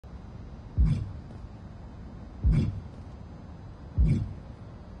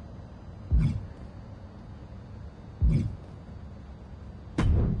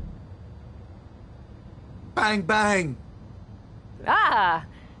Bang, bang. Ah,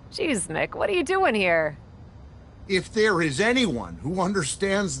 geez, Mick, what are you doing here? If there is anyone who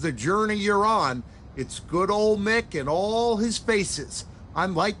understands the journey you're on, it's good old Mick and all his faces.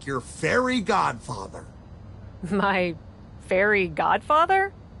 I'm like your fairy godfather. My fairy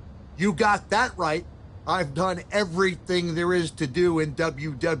godfather? You got that right. I've done everything there is to do in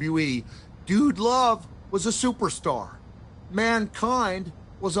WWE. Dude Love was a superstar. Mankind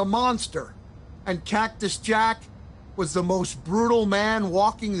was a monster. And Cactus Jack was the most brutal man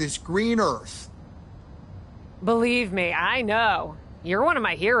walking this green earth. Believe me, I know. You're one of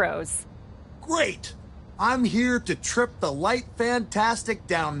my heroes. Great! I'm here to trip the light fantastic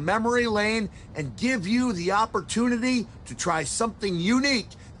down memory lane and give you the opportunity to try something unique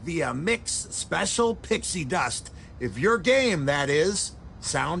via Mix Special Pixie Dust. If your game, that is.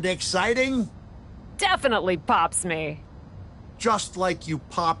 Sound exciting? Definitely pops me. Just like you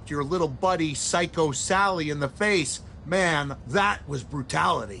popped your little buddy Psycho Sally in the face. Man, that was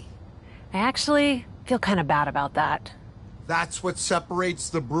brutality. I actually feel kind of bad about that. That's what separates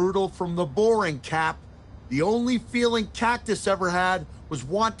the brutal from the boring, Cap. The only feeling Cactus ever had was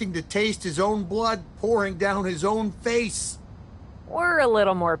wanting to taste his own blood pouring down his own face. We're a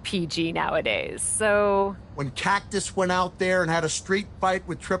little more PG nowadays, so... When Cactus went out there and had a street fight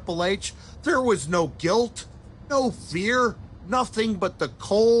with Triple H, there was no guilt, no fear, nothing but the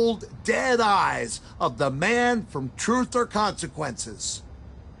cold, dead eyes of the man from Truth or Consequences.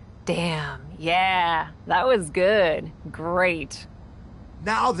 Damn, yeah, that was good. Great.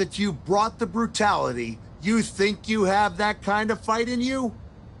 Now that you brought the brutality, you think you have that kind of fight in you?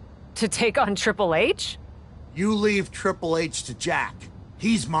 To take on Triple H? You leave Triple H to Jack.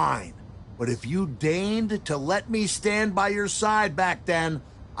 He's mine. But if you deigned to let me stand by your side back then,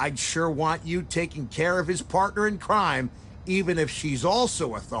 I'd sure want you taking care of his partner in crime, even if she's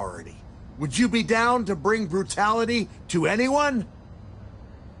also authority. Would you be down to bring brutality to anyone?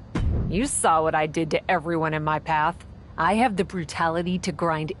 You saw what I did to everyone in my path. I have the brutality to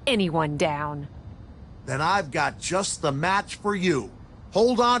grind anyone down. Then I've got just the match for you.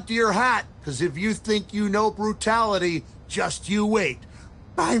 Hold on to your hat, because if you think you know brutality, just you wait.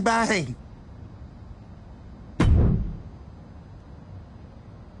 Bang, bang.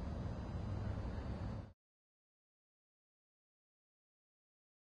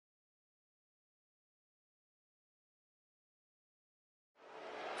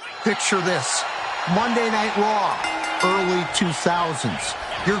 Picture this. Monday Night Raw, early 2000s.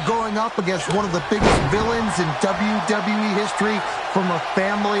 You're going up against one of the biggest villains in WWE history from a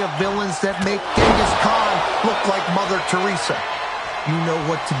family of villains that make Genghis Khan look like Mother Teresa. You know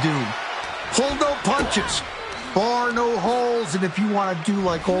what to do. Pull no punches, bar no holes, and if you want to do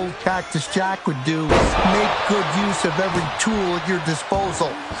like old Cactus Jack would do, make good use of every tool at your disposal.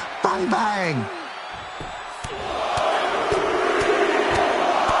 Bang, bang.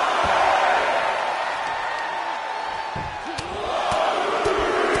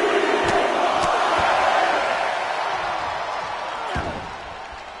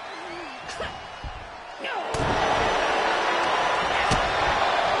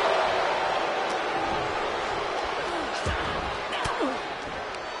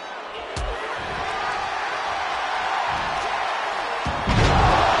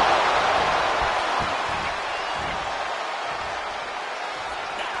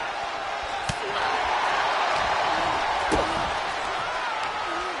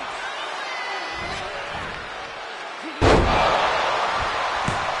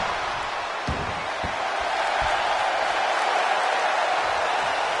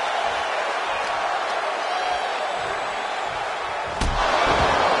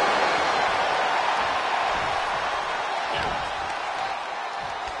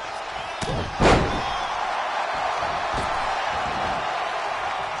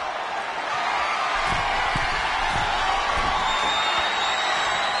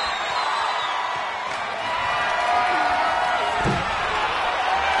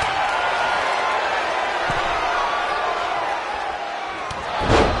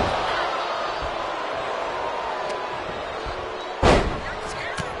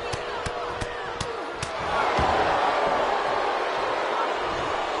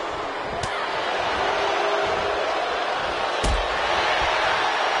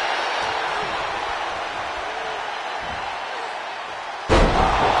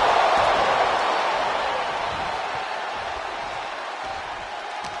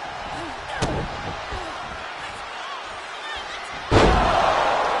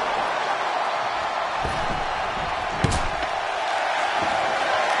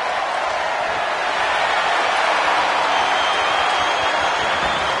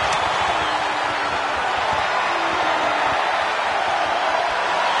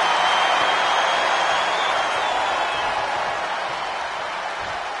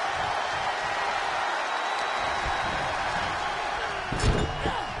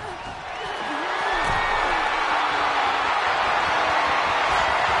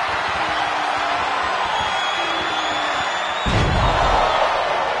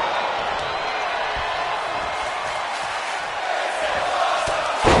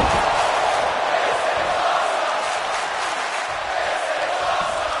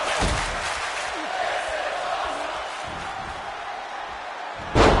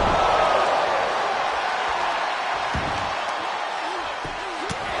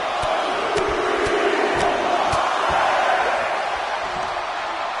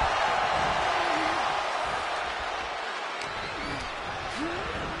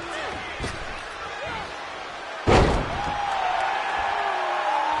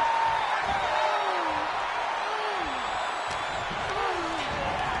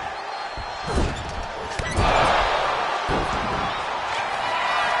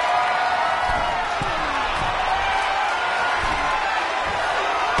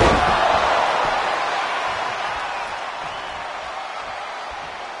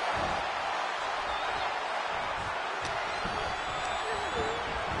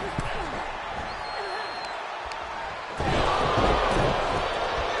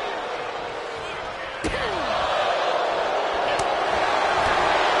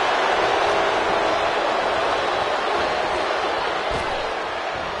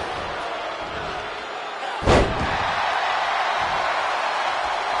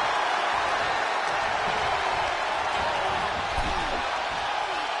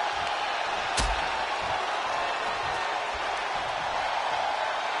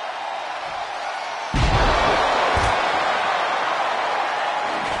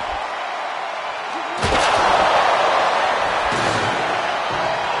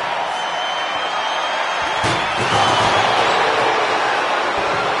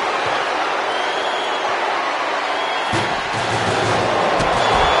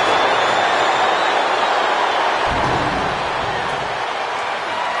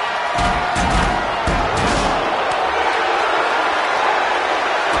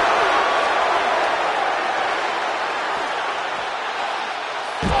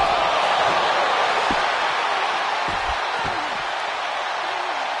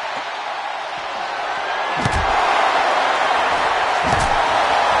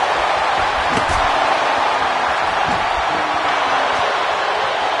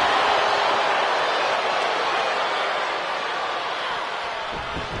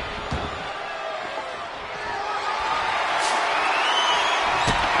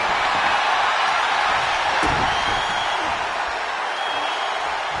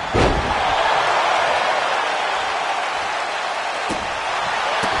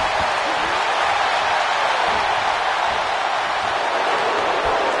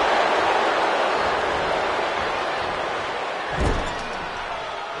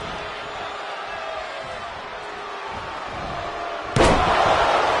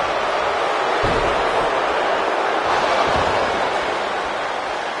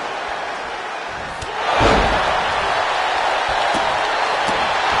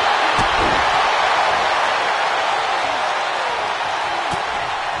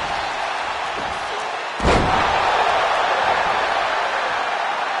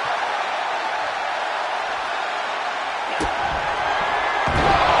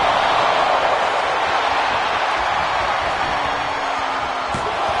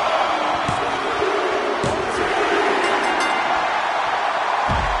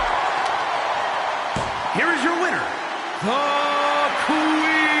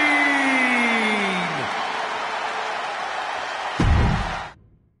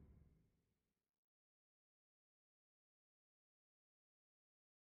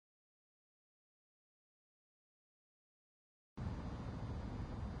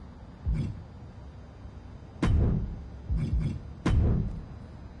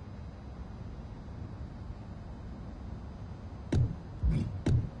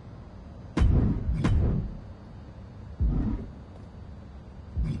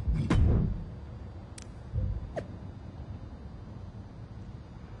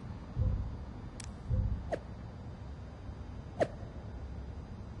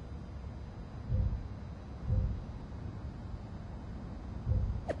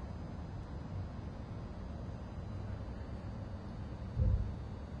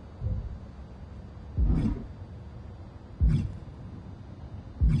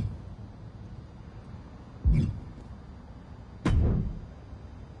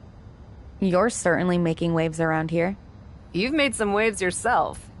 You're certainly making waves around here. You've made some waves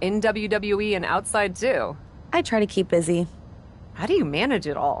yourself, in WWE and outside too. I try to keep busy. How do you manage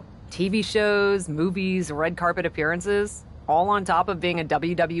it all? TV shows, movies, red carpet appearances, all on top of being a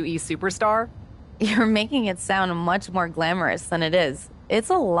WWE superstar? You're making it sound much more glamorous than it is. It's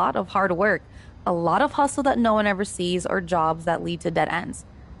a lot of hard work, a lot of hustle that no one ever sees, or jobs that lead to dead ends.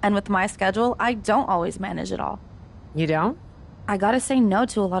 And with my schedule, I don't always manage it all. You don't? I gotta say no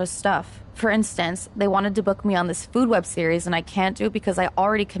to a lot of stuff. For instance, they wanted to book me on this food web series, and I can't do it because I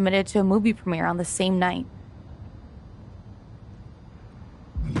already committed to a movie premiere on the same night.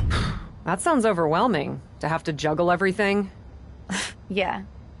 That sounds overwhelming, to have to juggle everything. Yeah.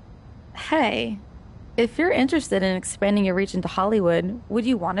 Hey, if you're interested in expanding your reach into Hollywood, would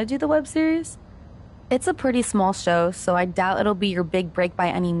you want to do the web series? It's a pretty small show, so I doubt it'll be your big break by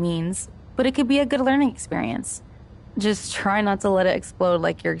any means, but it could be a good learning experience. Just try not to let it explode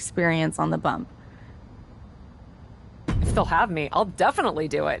like your experience on The Bump. If they'll have me, I'll definitely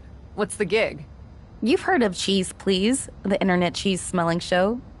do it. What's the gig? You've heard of Cheese Please, the internet cheese smelling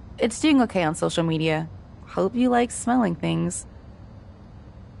show. It's doing okay on social media. Hope you like smelling things.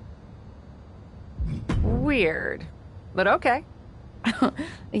 Weird, but okay.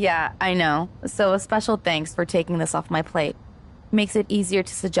 Yeah, I know. So a special thanks for taking this off my plate. Makes it easier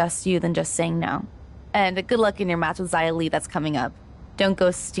to suggest you than just saying no. And good luck in your match with Xia Li that's coming up. Don't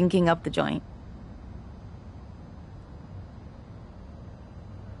go stinking up the joint.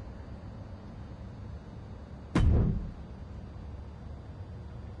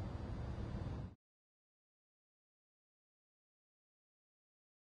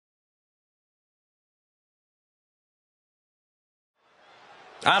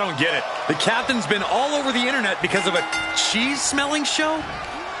 I don't get it. The captain's been all over the internet because of a cheese-smelling show?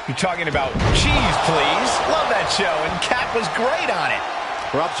 You're talking about Cheese Please? Love that show, and Kat was great on it.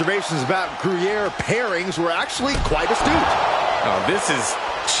 Her observations about Gruyere pairings were actually quite astute. Oh, this is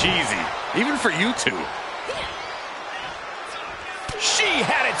cheesy, even for you two. She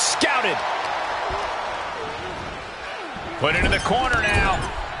had it scouted. Put it in the corner now.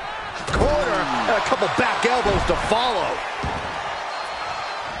 Corner, and a couple back elbows to follow.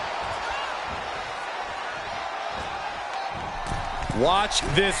 Watch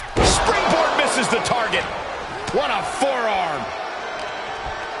this. Springboard misses the target. What a forearm.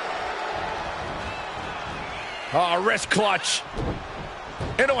 Oh, wrist clutch.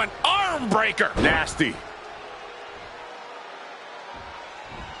 Into an arm breaker. Nasty.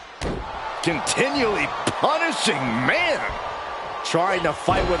 Continually punishing, man. Trying to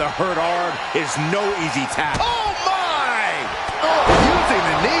fight with a hurt arm is no easy task. Oh, my! Oh, using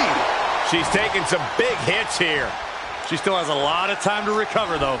the knee. She's taking some big hits here. She still has a lot of time to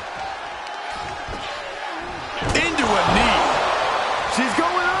recover, though. Into a knee. She's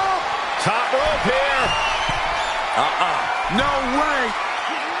going up. Top rope here. No way.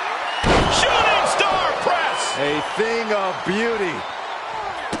 Shooting star press. A thing of beauty.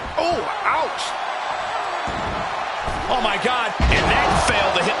 Oh, ouch. Oh, my God. And that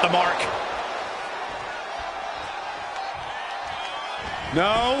failed to hit the mark.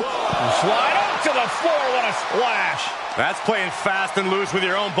 No. Slide up to the floor. What a splash. That's playing fast and loose with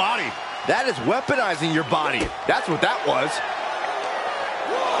your own body. That is weaponizing your body. That's what that was.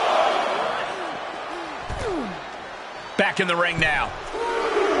 Back in the ring now.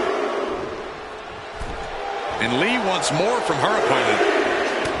 And Lee wants more from her opponent.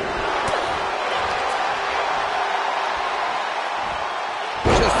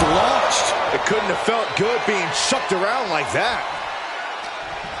 Just launched. It couldn't have felt good being chucked around like that.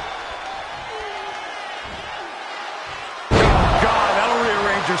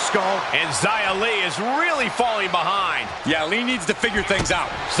 Your skull. And Xia Li is really falling behind. Yeah, Lee needs to figure things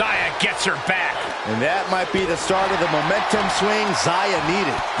out. Xia gets her back. And that might be the start of the momentum swing Xia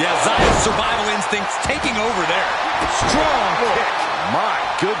needed. Yeah, Xia's survival instincts taking over there. Strong kick. My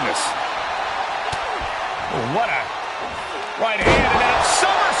goodness. Oh, what a right hand and then a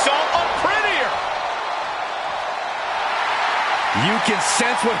somersault up prettier. You can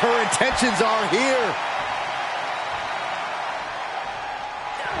sense what her intentions are here.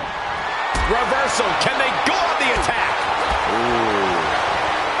 Reversal. Can they go on the attack? Ooh.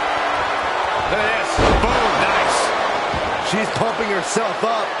 Look at this. Boom. Nice. She's pumping herself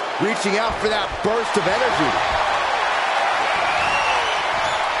up, reaching out for that burst of energy.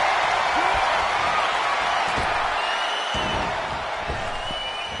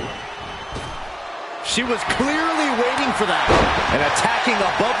 She was clearly waiting for that. And attacking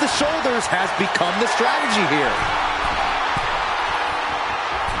above the shoulders has become the strategy here.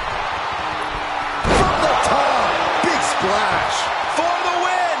 Splash. For the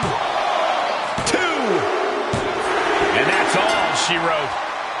win. she wrote.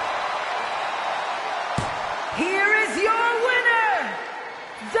 Here is your winner,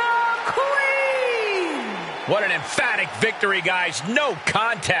 the Queen! What an emphatic victory, guys. No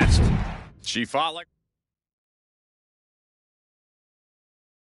contest. She fought like...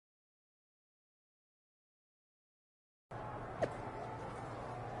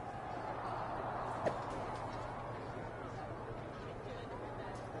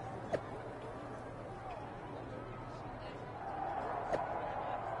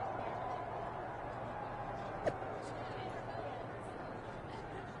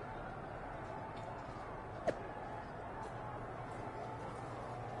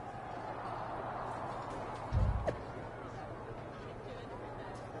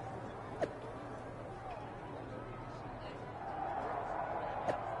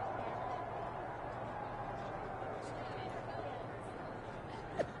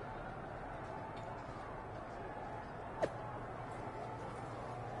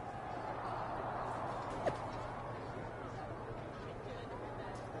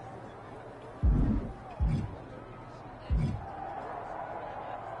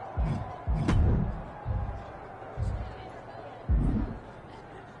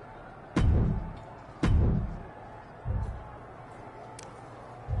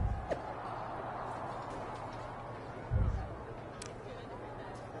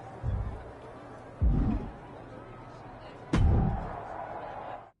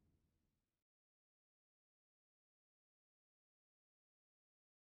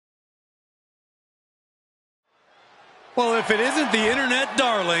 Well, if it isn't the internet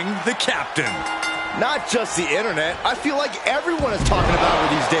darling, the captain. Not just the internet. I feel like everyone is talking about her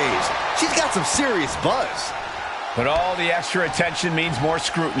these days. She's got some serious buzz. But all the extra attention means more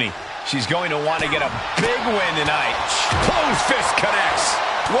scrutiny. She's going to want to get a big win tonight. Closed fist connects.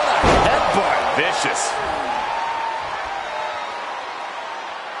 What a headbutt. Vicious.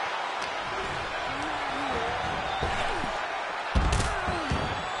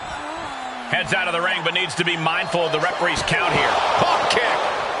 Heads out of the ring, but needs to be mindful of the referee's count here. Pop kick.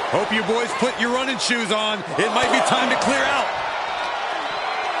 Hope you boys put your running shoes on. It might be time to clear out.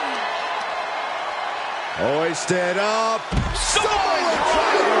 Hoisted up. Solid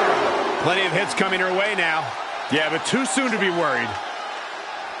driver. Plenty of hits coming her way now. Yeah, but too soon to be worried.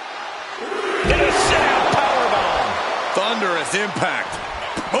 And a sit-out powerbomb. Thunderous impact.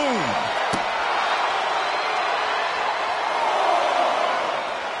 Boom.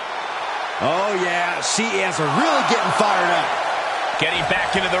 Oh, yeah, she is really getting fired up. Getting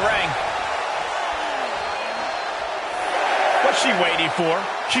back into the ring. What's she waiting for?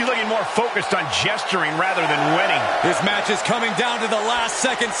 She's looking more focused on gesturing rather than winning. This match is coming down to the last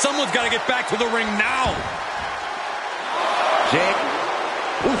second. Someone's got to get back to the ring now. Jake.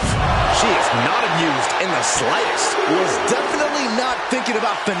 Oof. She is not amused in the slightest. Was definitely not thinking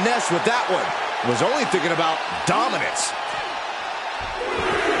about finesse with that one. Was only thinking about dominance.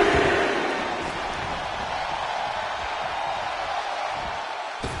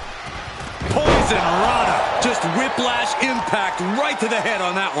 Poison Rana. Just whiplash impact right to the head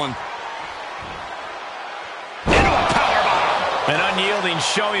on that one. Into a powerbomb. An unyielding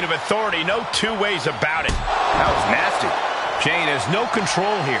showing of authority. No two ways about it. That was nasty. Jane has no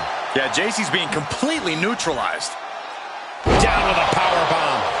control here. Yeah, JC's being completely neutralized. Down with a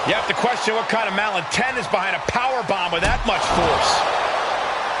powerbomb. You have to question what kind of malintent is behind a powerbomb with that much force.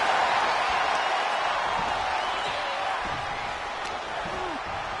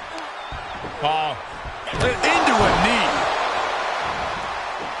 Oh, Into a knee.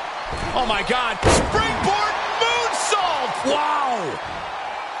 oh my God. Springboard moonsault. Wow.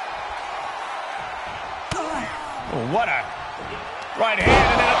 Oh, what a right hand.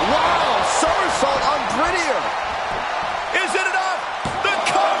 And then Wow, somersault on Brittier. is it enough? The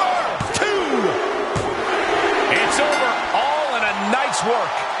cover. Two. It's over. All in a night's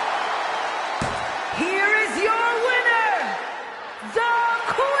work. Here is your winner, the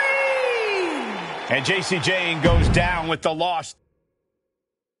Queen! And JC Jane goes down with the loss.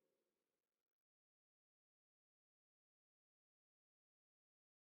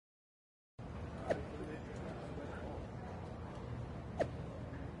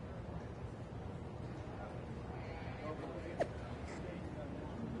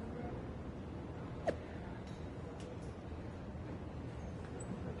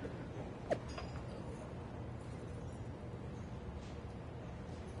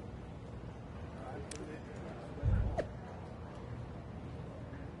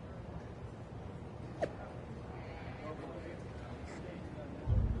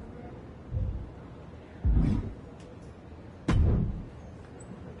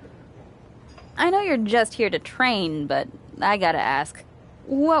 I know you're just here to train, but I gotta ask,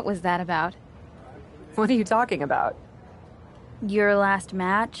 what was that about? What are you talking about? Your last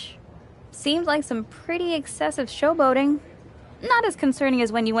match? Seemed like some pretty excessive showboating. Not as concerning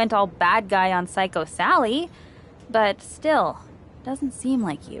as when you went all bad guy on Psycho Sally, but still, doesn't seem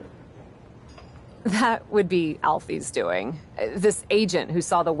like you. That would be Alfie's doing. This agent who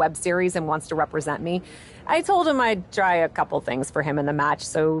saw the web series and wants to represent me. I told him I'd try a couple things for him in the match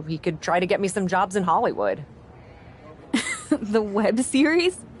so he could try to get me some jobs in Hollywood. The web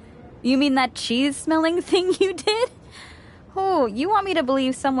series? You mean that cheese-smelling thing you did? Oh, you want me to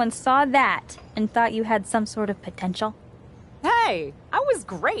believe someone saw that and thought you had some sort of potential? Hey, I was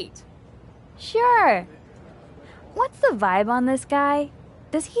great. Sure. What's the vibe on this guy?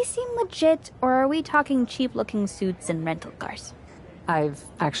 Does he seem legit, or are we talking cheap-looking suits and rental cars? I've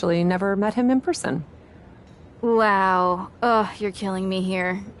actually never met him in person. Wow. Ugh, you're killing me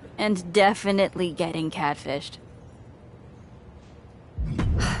here. And definitely getting catfished.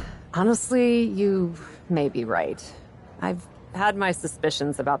 Honestly, you may be right. I've had my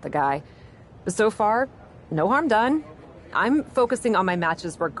suspicions about the guy. But so far, no harm done. I'm focusing on my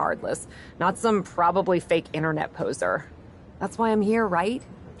matches regardless, not some probably fake internet poser. That's why I'm here, right?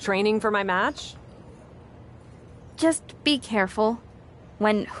 Training for my match? Just be careful.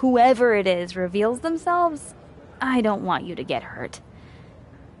 When whoever it is reveals themselves, I don't want you to get hurt.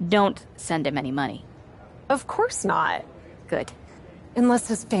 Don't send him any money. Of course not. Good. Unless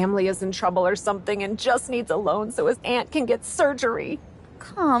his family is in trouble or something and just needs a loan so his aunt can get surgery.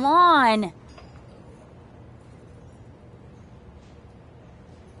 Come on.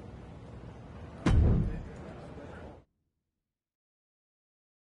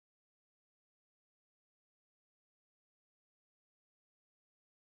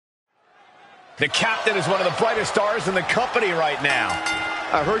 The captain is one of the brightest stars in the company right now.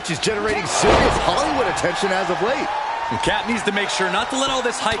 I heard she's generating serious Hollywood attention as of late. And Kat needs to make sure not to let all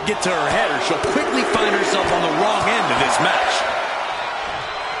this hype get to her head, or she'll quickly find herself on the wrong end of this match.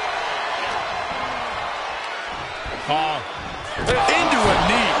 Into a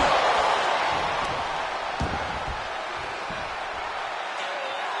knee.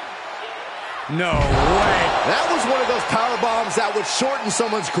 No way. That was one of those power bombs that would shorten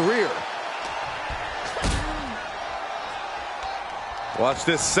someone's career. Watch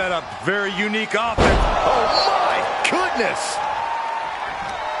this setup. Very unique offense. Oh, my goodness.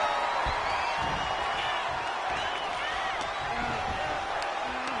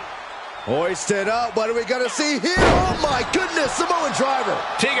 Hoisted up. What are we going to see here? Oh, my goodness. Samoan driver.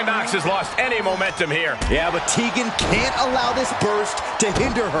 Tegan Nox has lost any momentum here. Yeah, but Tegan can't allow this burst to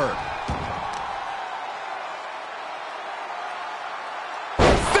hinder her.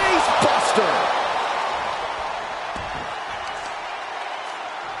 Face buster.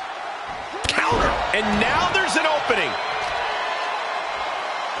 Counter. And now there's an opening.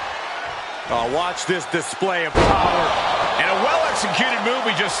 Oh, watch this display of power. And a well-executed move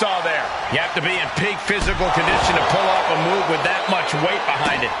we just saw there. You have to be in peak physical condition to pull off a move with that much weight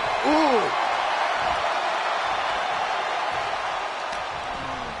behind it. Ooh.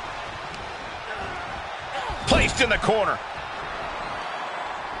 Placed in the corner.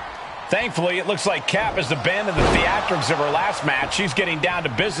 Thankfully, it looks like Cap has abandoned the theatrics of her last match. She's getting down to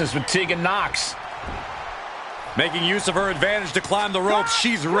business with Tegan Nox. Making use of her advantage to climb the ropes,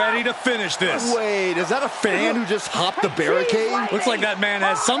 she's ready to finish this. Wait, is that a fan who just hopped the barricade? Looks like that man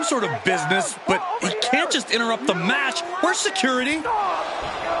has some sort of business, but he can't just interrupt the match. Where's security? And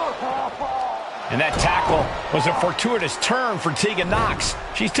that tackle was a fortuitous turn for Tegan Nox.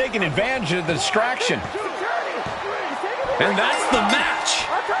 She's taking advantage of the distraction. And that's the match.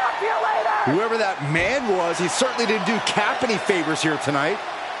 Whoever that man was, he certainly didn't do Cap any favors here tonight.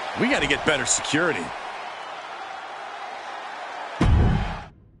 We got to get better security.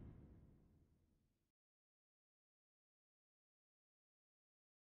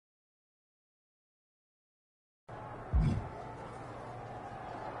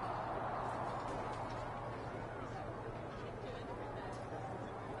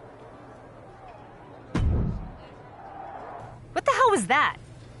 What the hell was that?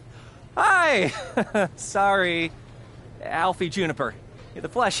 Hi! Sorry. Alfie Juniper. You're the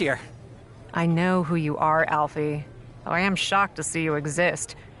flesh here. I know who you are, Alfie. Though I am shocked to see you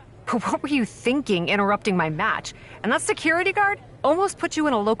exist. But what were you thinking interrupting my match? And that security guard almost put you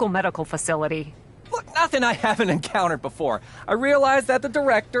in a local medical facility. Look, nothing I haven't encountered before. I realized that the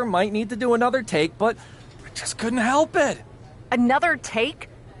director might need to do another take, but I just couldn't help it. Another take?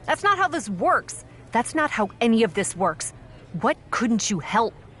 That's not how this works. That's not how any of this works. What couldn't you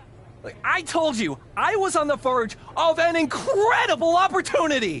help? Like, I told you, I was on the verge of an incredible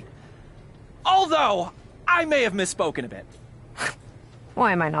opportunity. Although, I may have misspoken a bit.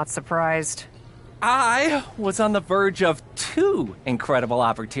 Why am I not surprised? I was on the verge of 2 incredible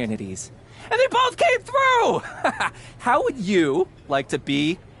opportunities, and they both came through! How would you like to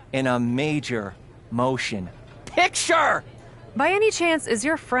be in a major motion picture? By any chance, is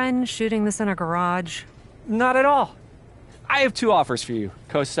your friend shooting this in a garage? Not at all. I have 2 offers for you,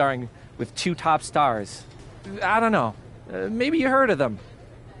 co-starring with 2 top stars. I don't know. Maybe you heard of them.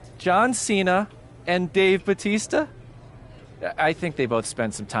 John Cena and Dave Bautista? I think they both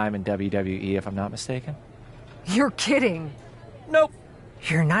spent some time in WWE, if I'm not mistaken. You're kidding. Nope.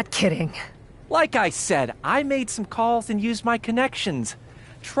 You're not kidding. Like I said, I made some calls and used my connections.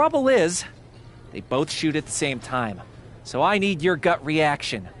 Trouble is, they both shoot at the same time. So I need your gut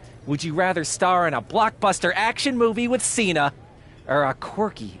reaction. Would you rather star in a blockbuster action movie with Cena, or a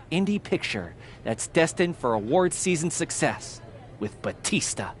quirky indie picture that's destined for award season success with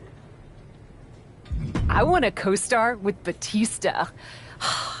Batista? I want to co-star with Batista.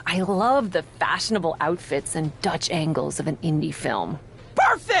 I love the fashionable outfits and Dutch angles of an indie film.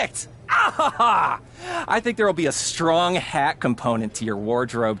 Perfect! Ah! I think there will be a strong hat component to your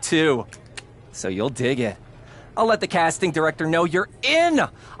wardrobe, too. So you'll dig it. I'll let the casting director know you're in.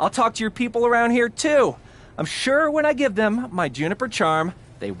 I'll talk to your people around here, too. I'm sure when I give them my Juniper charm,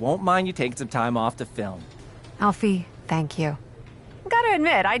 they won't mind you taking some time off to film. Alfie, thank you. Gotta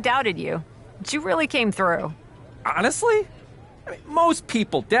admit, I doubted you. But you really came through. Honestly? I mean, most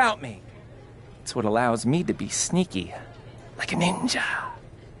people doubt me. It's what allows me to be sneaky, like a ninja.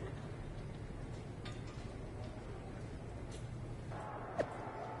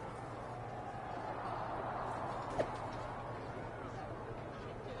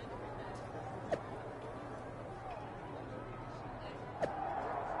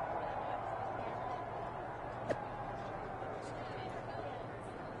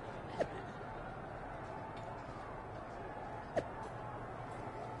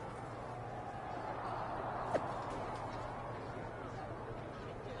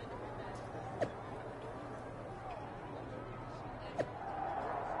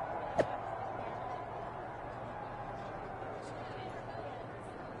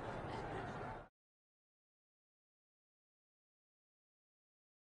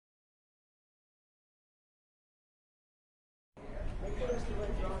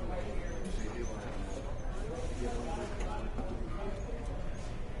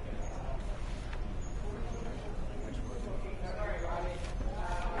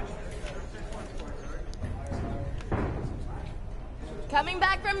 Coming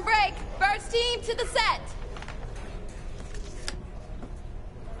back from break. First team to the set.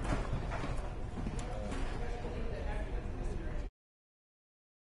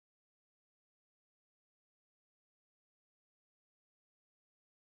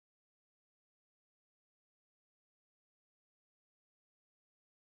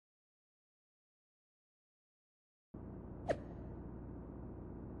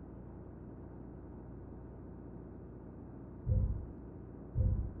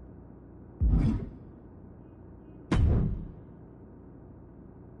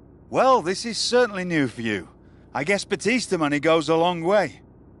 Well, this is certainly new for you. I guess Batista money goes a long way.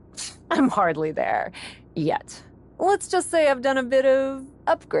 I'm hardly there. Yet. Let's just say I've done a bit of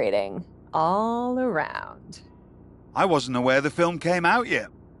upgrading. All around. I wasn't aware the film came out yet.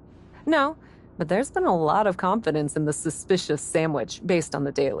 No, but there's been a lot of confidence in the suspicious sandwich based on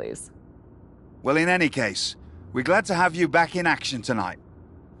the dailies. Well, in any case, we're glad to have you back in action tonight.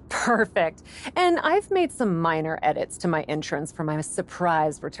 Perfect. And I've made some minor edits to my entrance for my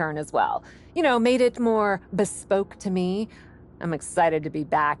surprise return as well. You know, made it more bespoke to me. I'm excited to be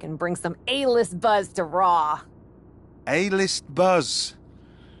back and bring some A-list buzz to Raw. A-list buzz.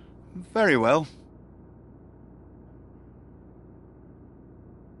 Very well.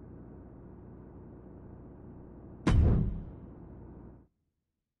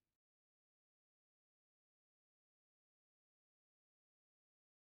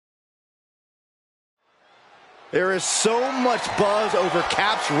 There is so much buzz over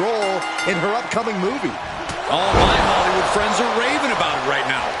Cap's role in her upcoming movie. All my Hollywood friends are raving about it right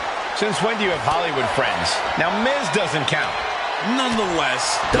now. Since when do you have Hollywood friends? Now, Miz doesn't count.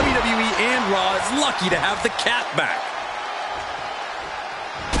 Nonetheless, WWE and Raw is lucky to have the Cap back.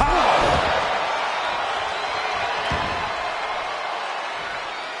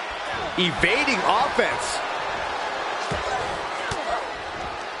 Evading offense.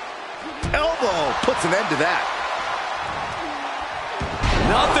 Elbow puts an end to that.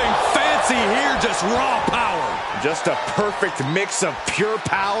 Nothing fancy here, just raw power. Just a perfect mix of pure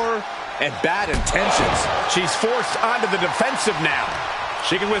power and bad intentions. She's forced onto the defensive now.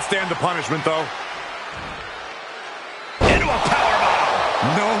 She can withstand the punishment, though.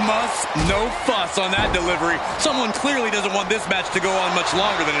 Yes, no fuss on that delivery. Someone clearly doesn't want this match to go on much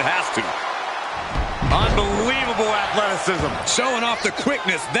longer than it has to. Unbelievable athleticism. Showing off the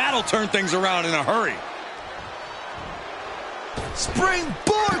quickness. That'll turn things around in a hurry. Springboard!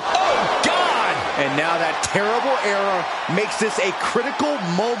 Oh, God! And now that terrible error makes this a critical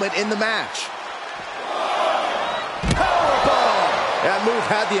moment in the match. Powerbomb! That move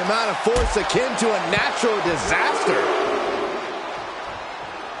had the amount of force akin to a natural disaster.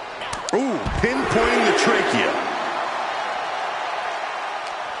 Ooh, pinpointing the trachea.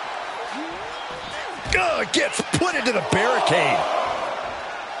 Gets put into the barricade.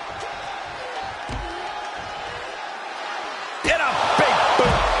 And a big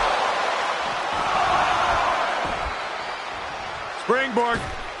boot. Springboard.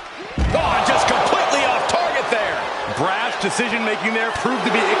 Oh, just completely off target there. Brash decision-making there proved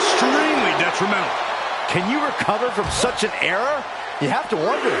to be extremely detrimental. Can you recover from such an error? You have to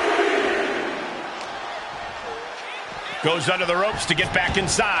wonder. Goes under the ropes to get back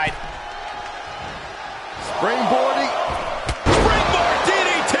inside. Springboarding. Springboard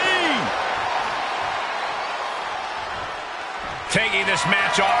DDT! Taking this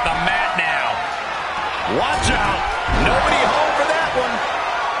match off the mat now. Watch out. Nobody home for that one.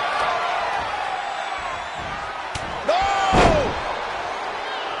 No!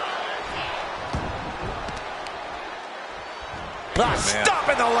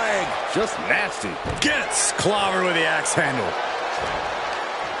 Stopping the leg. Just nasty. Gets clobbered with the axe handle.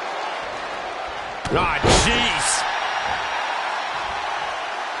 Ah, jeez.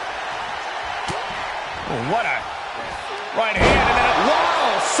 Oh, what a right hand. And then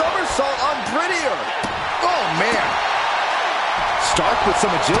wow, somersault on Brittier. Oh, man. Stark with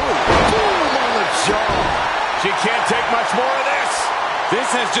some agility. Boom on the jaw. She can't take much more of this. This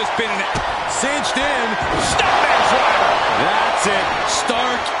has just been cinched in. Snapman driver. That's it.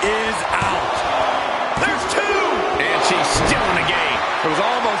 Stark is out. There's two. And she's still in the game. It was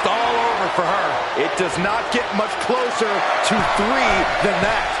almost all over for her. It does not get much closer to 3 than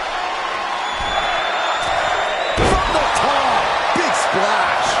that. From the top, big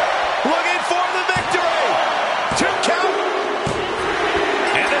splash. Looking for the victory. 2 count.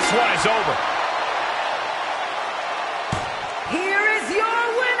 And this one is over. Here is your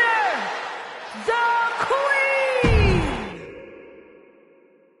winner, the Queen!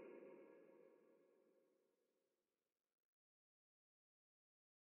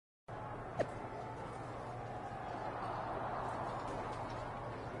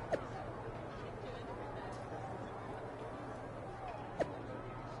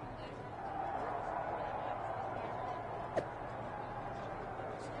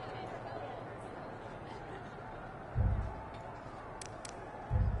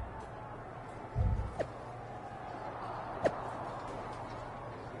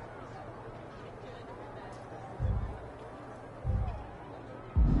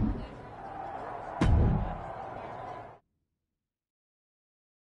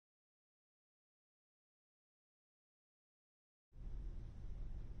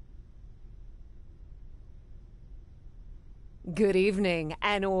 Good evening,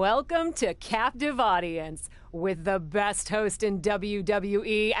 and welcome to Captive Audience with the best host in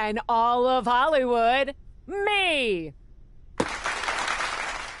WWE and all of Hollywood, me!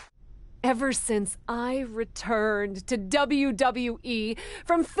 Ever since I returned to WWE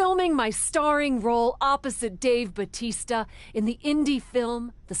from filming my starring role opposite Dave Bautista in the indie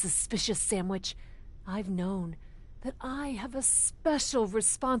film The Suspicious Sandwich, I've known that I have a special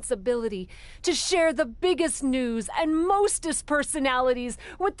responsibility to share the biggest news and mostest personalities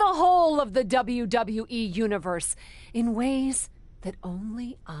with the whole of the WWE universe in ways that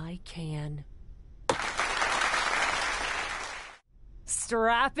only I can.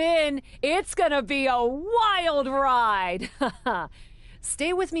 Strap in, it's gonna be a wild ride.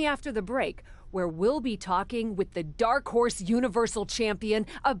 Stay with me after the break, where we'll be talking with the Dark Horse Universal Champion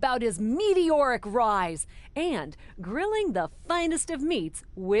about his meteoric rise and grilling the finest of meats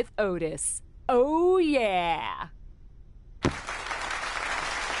with Otis. Oh, yeah.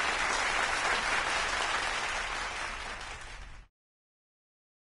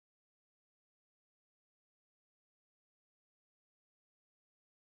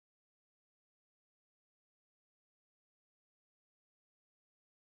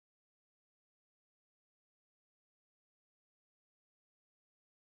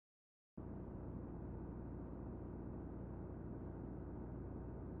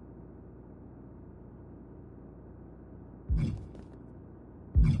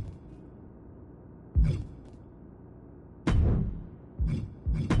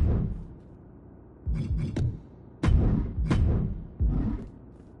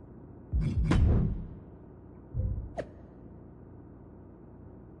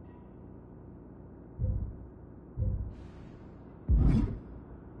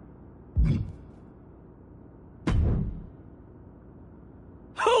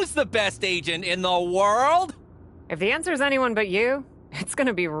 Who's the best agent in the world? If the answer's anyone but you, it's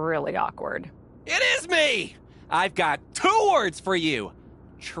gonna be really awkward. It is me! I've got 2 words for you.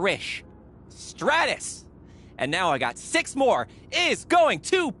 Trish Stratus. And now I got 6 more. Is going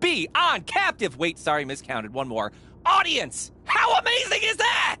to be on captive. Wait, sorry, miscounted. 1 more. Audience. How amazing is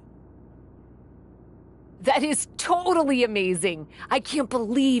that? That is totally amazing. I can't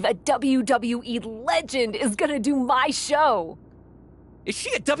believe a WWE legend is gonna do my show. Is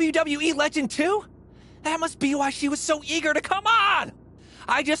she a WWE legend too? That must be why she was so eager to come on.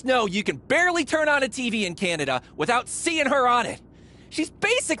 I just know you can barely turn on a TV in Canada without seeing her on it. She's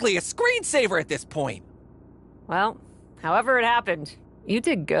basically a screensaver at this point. Well, however it happened, you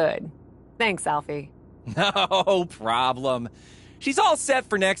did good. Thanks, Alfie. No problem. She's all set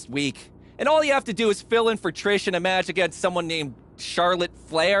for next week. And all you have to do is fill in for Trish in a match against someone named Charlotte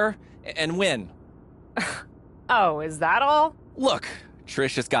Flair and win. Oh, is that all? Look,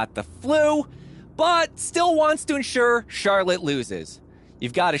 Trish has got the flu, but still wants to ensure Charlotte loses.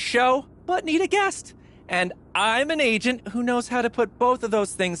 You've got a show, but need a guest. And I'm an agent who knows how to put both of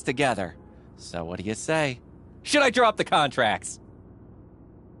those things together. So what do you say? Should I drop the contracts?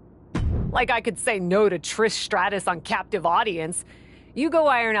 Like I could say no to Trish Stratus on captive audience. You go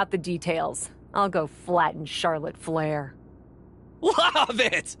iron out the details. I'll go flatten Charlotte Flair. Love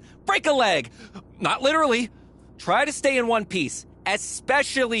it! Break a leg. Not literally. Try to stay in one piece,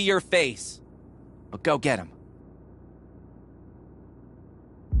 especially your face. But go get him.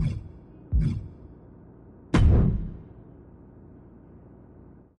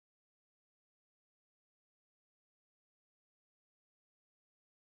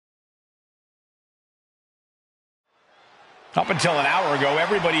 Up until an hour ago,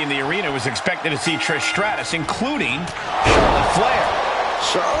 everybody in the arena was expected to see Trish Stratus, including Charlotte Flair.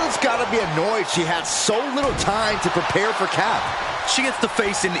 Charlotte's got to be annoyed she had so little time to prepare for Cap. She gets to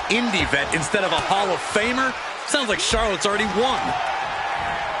face an indie vet instead of a Hall of Famer. Sounds like Charlotte's already won.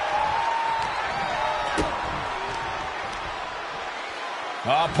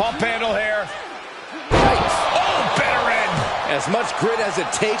 Pump handle here. Oh, better end. As much grit as it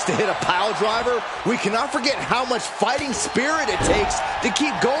takes to hit a pile driver, we cannot forget how much fighting spirit it takes to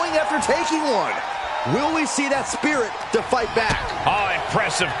keep going after taking one. Will we see that spirit to fight back? Oh,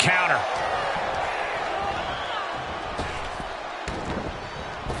 impressive counter.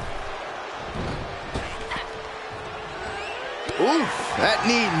 Oof, that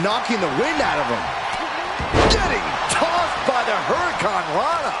knee knocking the wind out of him. Getting tossed by the Hurricane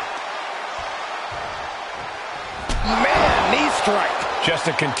Rana. Man, knee strike. Just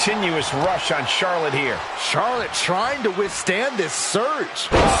a continuous rush on Charlotte here. Charlotte trying to withstand this surge.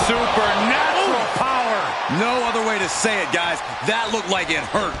 Supernatural power. No other way to say it, guys. That looked like it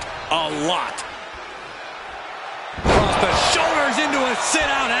hurt a lot. Across the shoulders into a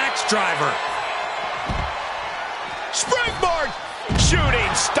sit-out axe driver. Springboard.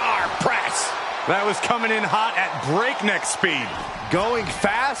 Shooting star press. That was coming in hot at breakneck speed. Going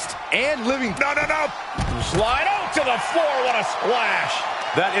fast and living. No. Slide out to the floor. What a splash.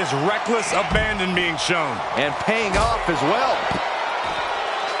 That is reckless abandon being shown. And paying off as well.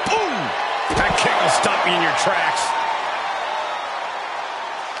 Boom. That kick will stop you in your tracks.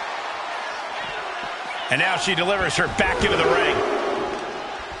 And now she delivers her back into the ring.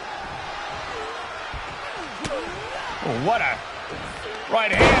 Oh, what a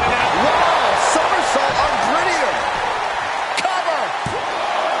right hand. Wow, somersault on Grittier. Cover.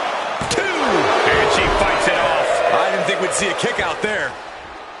 2. And she fights it off. I didn't think we'd see a kick out there.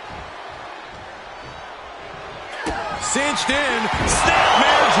 Cinched in.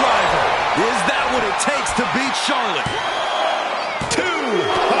 Snapmare driver. Is that what it takes to beat Charlotte? 2.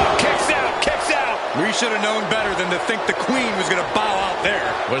 Oh, kicks out. We should have known better than to think the Queen was going to bow out there.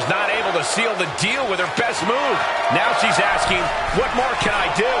 Was not able to seal the deal with her best move. Now she's asking, what more can I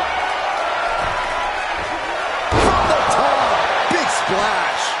do? From the top. Big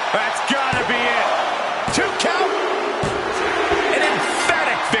splash. That's got to be it. 2 count. An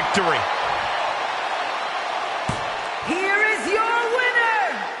emphatic victory. Here is your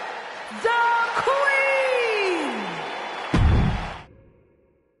winner, the Queen!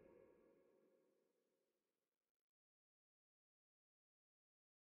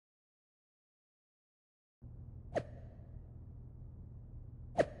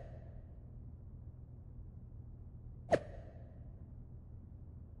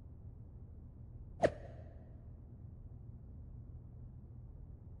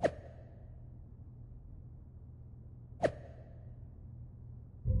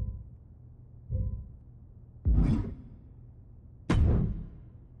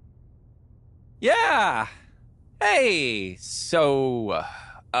 Yeah. Hey, so,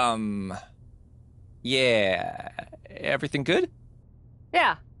 yeah, everything good?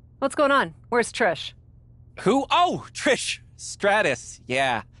 Yeah. What's going on? Where's Trish? Who? Oh, Trish Stratus,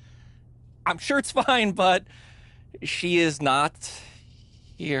 yeah. I'm sure it's fine, but she is not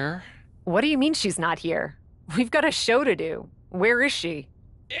here. What do you mean she's not here? We've got a show to do. Where is she?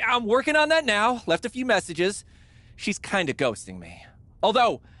 I'm working on that now. Left a few messages. She's kind of ghosting me.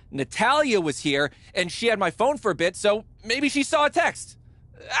 Although, Natalia was here, and she had my phone for a bit, so maybe she saw a text.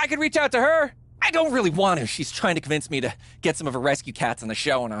 I could reach out to her. I don't really want to. She's trying to convince me to get some of her rescue cats on the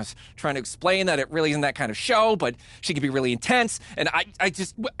show, and I was trying to explain that it really isn't that kind of show, but she can be really intense, and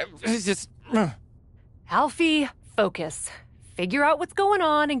it's just... Alfie, focus. Figure out what's going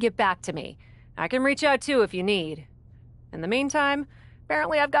on and get back to me. I can reach out too if you need. In the meantime,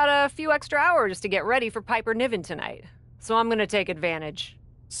 apparently I've got a few extra hours to get ready for Piper Niven tonight, so I'm gonna take advantage.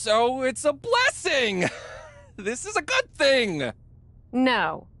 So it's a blessing! This is a good thing!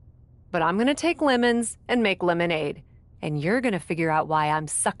 No. But I'm gonna take lemons and make lemonade. And you're gonna figure out why I'm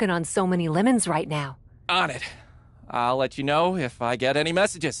sucking on so many lemons right now. On it. I'll let you know if I get any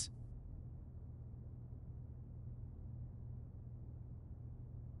messages.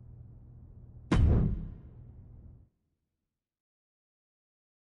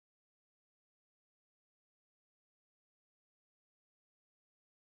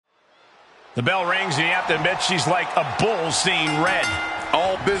 The bell rings, and you have to admit she's like a bull seeing red.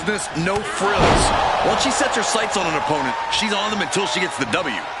 All business, no frills. Once she sets her sights on an opponent, she's on them until she gets the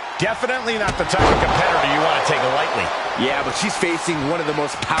W. Definitely not the type of competitor you want to take lightly. Yeah, but she's facing one of the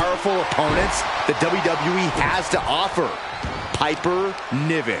most powerful opponents the WWE has to offer. Piper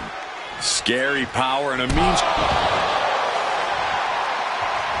Niven. Scary power and a mean...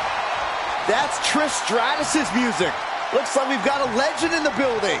 That's Trish Stratus's music. Looks like we've got a legend in the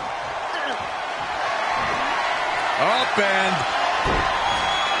building. Up and...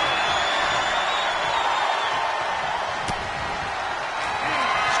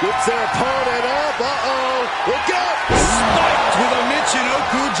 Scoops their opponent up. Uh-oh. Look out. Spiked with a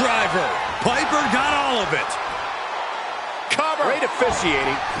Michinoku driver. Piper got all of it. Cover. Great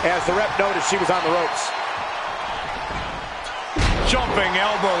officiating as the ref noticed she was on the ropes. Jumping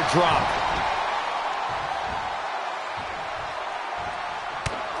elbow drop.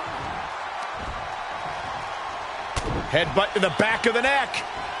 Headbutt to the back of the neck.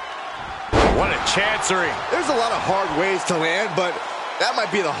 What a chancery. There's a lot of hard ways to land, but that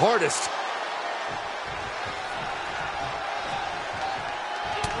might be the hardest.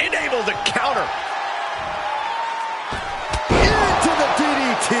 Enabled to counter. Into the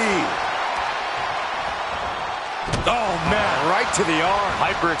DDT. Oh, man. Right to the arm.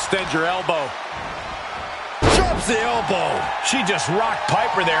 Hyperextend your elbow. Drops the elbow. She just rocked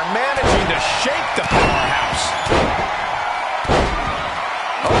Piper there, managing to shake the powerhouse.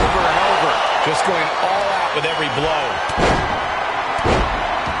 Over and over. Just going all out with every blow.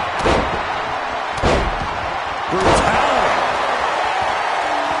 Brutality.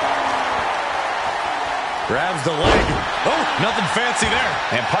 Grabs the leg. Oh, nothing fancy there.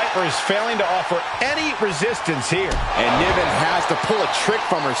 And Piper is failing to offer any resistance here. And Niven has to pull a trick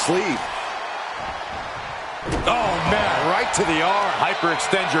from her sleeve. Oh, man. Right to the arm.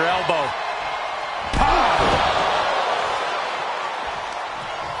 Hyperextend your elbow.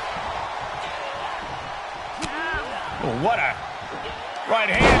 Oh, what a right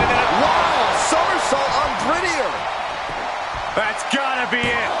hand. And then Wow, somersault on Brittier. that's gotta be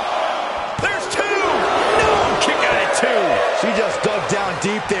it. There's two. No, kick out at two. She just dug down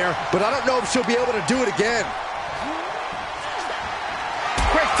deep there, but I don't know if she'll be able to do it again.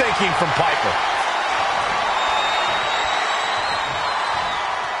 Great thinking from Piper.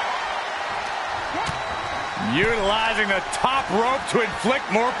 Utilizing the top rope to inflict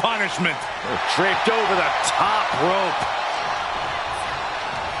more punishment. Draped over the top rope.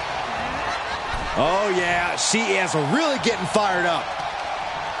 Oh, yeah, she is really getting fired up.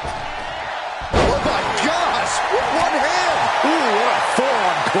 Oh, my gosh, with one hand. Ooh, what a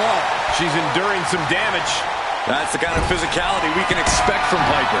forearm club. She's enduring some damage. That's the kind of physicality we can expect from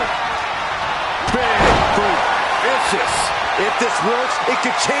Piper. Big boot. Vicious. If this works, it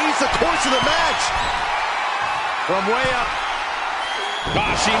could change the course of the match. From way up.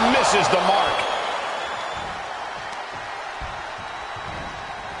 Ah, she misses the mark.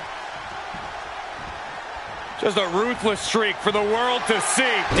 Just a ruthless streak for the world to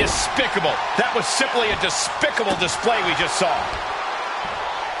see. Despicable. That was simply a despicable display we just saw.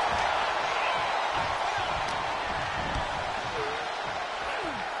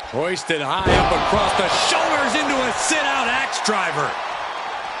 Hoisted high up across the shoulders into a sit-out axe driver.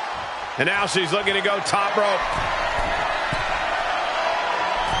 And now she's looking to go top rope.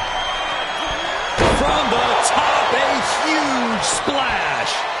 From the top, a huge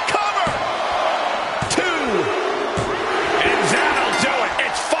splash. Cover! 2. And that'll do it.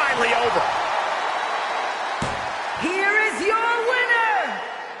 It's finally over. Here is your winner,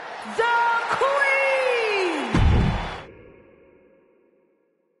 the Queen!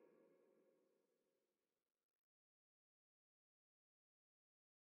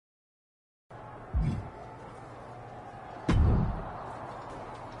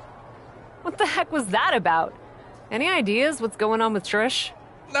 What the heck was that about? Any ideas what's going on with Trish?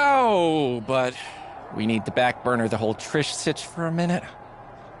 No, but we need to back burner the whole Trish sitch for a minute.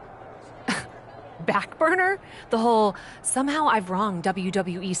 Back burner? The whole, somehow I've wronged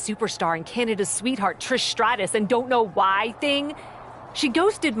WWE superstar and Canada's sweetheart Trish Stratus and don't know why thing? She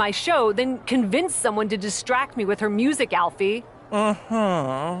ghosted my show, then convinced someone to distract me with her music, Alfie.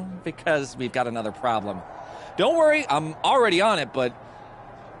 Because we've got another problem. Don't worry, I'm already on it, but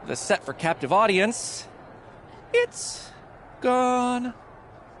the set for captive audience, it's gone.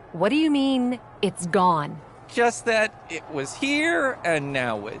 What do you mean, it's gone? Just that it was here, and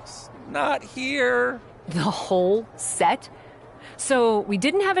now it's not here. The whole set? So we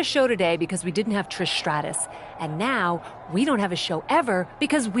didn't have a show today because we didn't have Trish Stratus, and now we don't have a show ever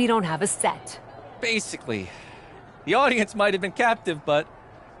because we don't have a set. Basically, the audience might have been captive, but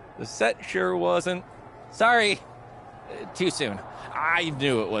the set sure wasn't. Sorry, too soon. I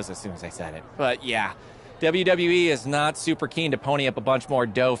knew it was as soon as I said it. But yeah, WWE is not super keen to pony up a bunch more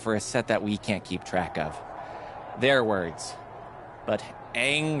dough for a set that we can't keep track of. Their words, but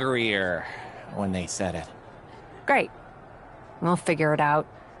angrier when they said it. Great. We'll figure it out.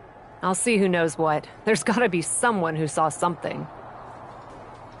 I'll see who knows what. There's gotta be someone who saw something.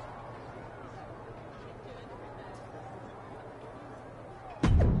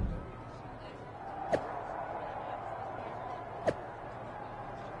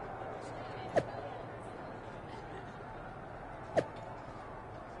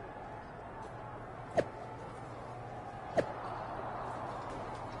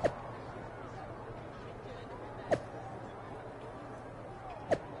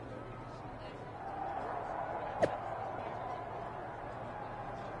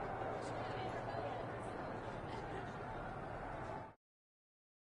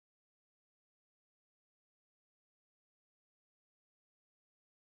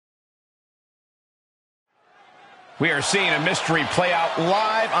 We are seeing a mystery play out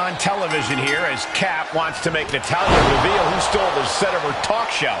live on television here as Cap wants to make Natalya reveal who stole the set of her talk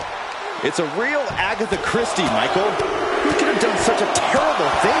show. It's a real Agatha Christie, Michael. Who could have done such a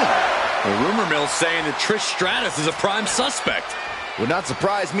terrible thing? The rumor mill's saying that Trish Stratus is a prime suspect. Would not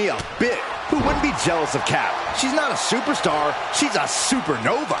surprise me a bit. Who wouldn't be jealous of Cap? She's not a superstar. She's a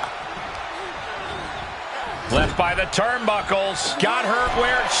supernova. Left by the turnbuckles. Got her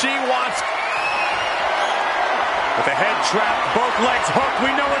where she wants. With a head trap, both legs hooked.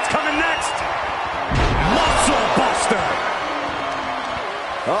 We know what's coming next. Muscle Buster.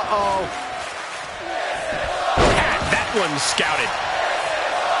 Uh-oh. Had that one scouted.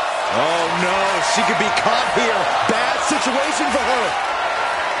 Oh, no. She could be caught here. Bad situation for her.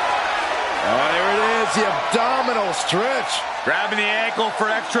 Oh, there it is. The abdominal stretch. Grabbing the ankle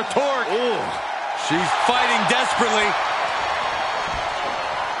for extra torque. Ooh, she's fighting desperately.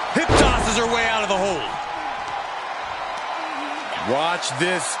 Hip tosses her way out of the hold. Watch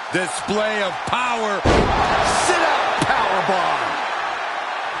this display of power. Sit-out powerbomb.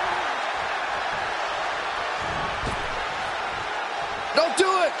 Don't do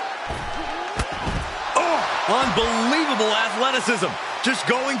it. Oh, unbelievable athleticism. Just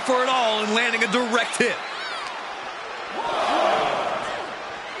going for it all and landing a direct hit.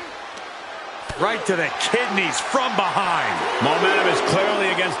 Right to the kidneys from behind. Momentum is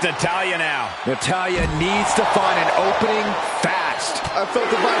clearly against Natalya now. Natalya needs to find an opening fast. I felt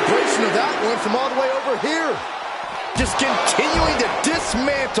the vibration of that one from all the way over here. Just continuing to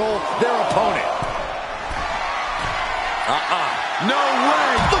dismantle their opponent. No way.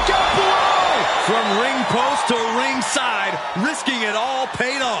 Look out below. From ring post to ringside, risking it all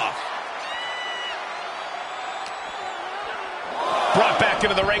paid off. Brought back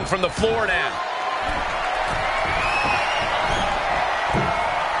into the ring from the floor now.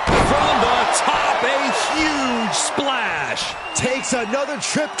 From the top, a huge splash. Takes another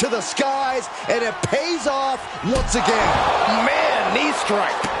trip to the skies, and it pays off once again. Man, knee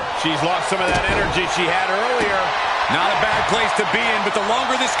strike. She's lost some of that energy she had earlier. Not a bad place to be in, but the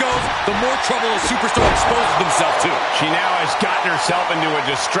longer this goes, the more trouble a superstar exposes themselves to. She now has gotten herself into a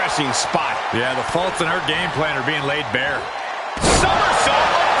distressing spot. Yeah, the faults in her game plan are being laid bare.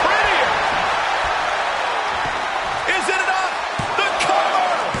 Somersault, prettier.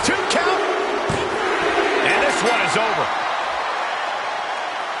 is over.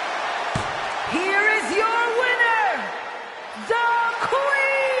 Here is your winner, the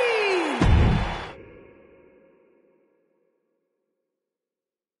Queen!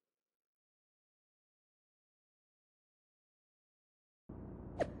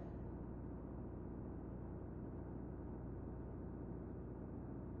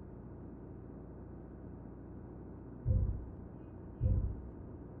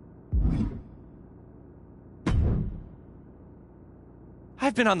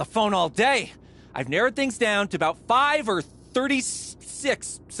 I've been on the phone all day. I've narrowed things down to about 5 or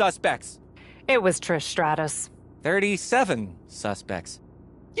 36 suspects. It was Trish Stratus. 37 suspects.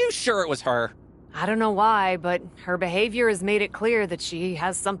 You sure it was her? I don't know why, but her behavior has made it clear that she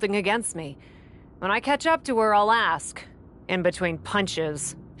has something against me. When I catch up to her, I'll ask. In between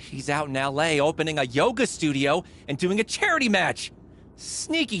punches. She's out in LA opening a yoga studio and doing a charity match.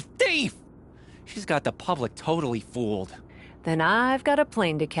 Sneaky thief! She's got the public totally fooled. Then I've got a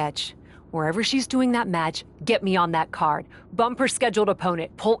plane to catch. Wherever she's doing that match, get me on that card. Bump her scheduled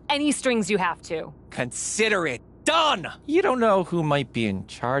opponent. Pull any strings you have to. Consider it done! You don't know who might be in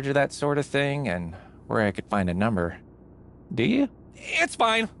charge of that sort of thing and where I could find a number, do you? It's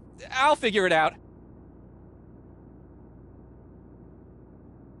fine. I'll figure it out.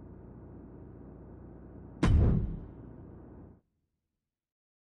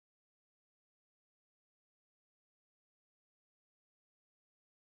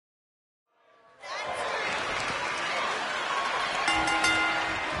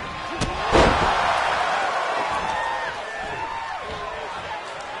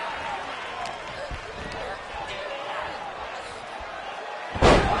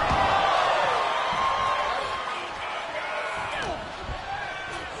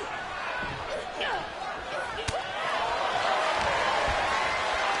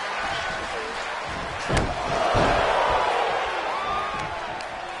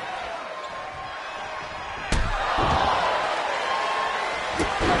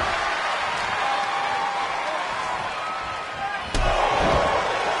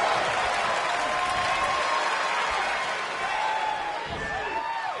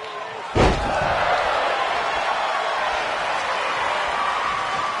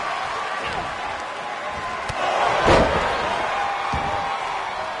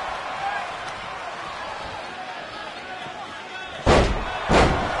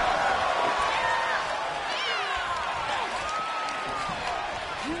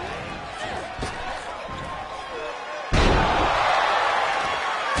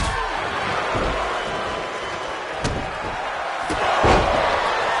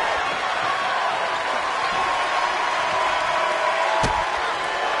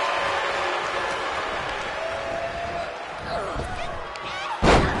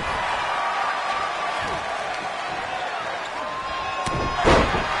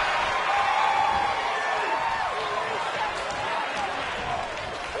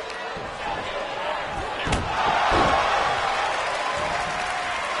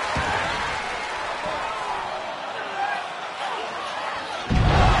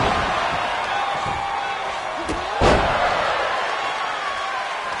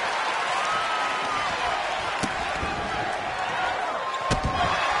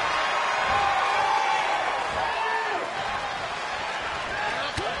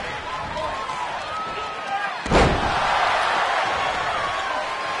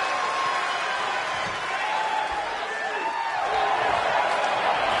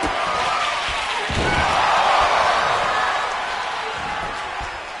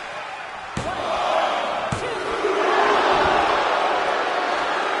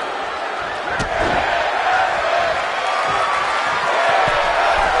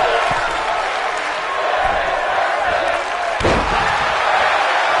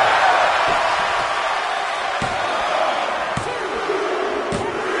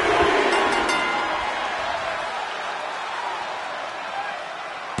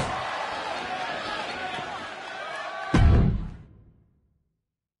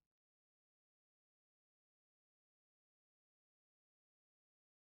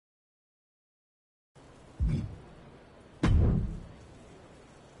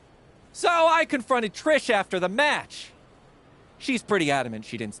 So I confronted Trish after the match. She's pretty adamant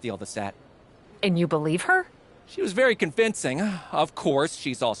she didn't steal the set. And you believe her? She was very convincing. Of course,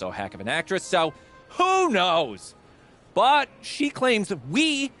 she's also a heck of an actress, so who knows? But she claims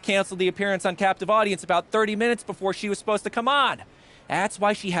we canceled the appearance on Captive Audience about 30 minutes before she was supposed to come on. That's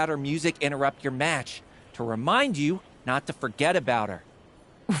why she had her music interrupt your match, to remind you not to forget about her.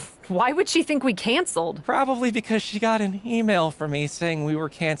 Why would she think we canceled? Probably because she got an email from me saying we were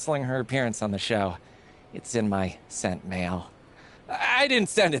canceling her appearance on the show. It's in my sent mail. I didn't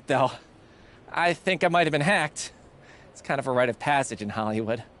send it, though. I think I might have been hacked. It's kind of a rite of passage in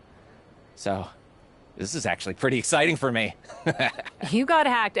Hollywood. So, this is actually pretty exciting for me. You got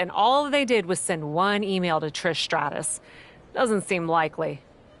hacked, and all they did was send one email to Trish Stratus. Doesn't seem likely.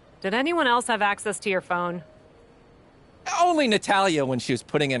 Did anyone else have access to your phone? Only Natalia when she was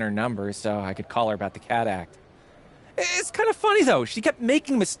putting in her number, so I could call her about the Cat Act. It's kind of funny, though. She kept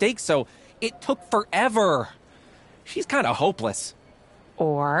making mistakes, so it took forever. She's kind of hopeless.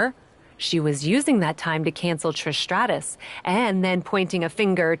 Or she was using that time to cancel Trish Stratus and then pointing a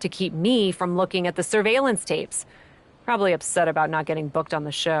finger to keep me from looking at the surveillance tapes. Probably upset about not getting booked on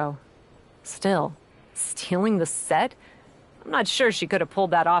the show. Still, stealing the set? I'm not sure she could have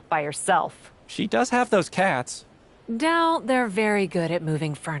pulled that off by herself. She does have those cats. Doubt they're very good at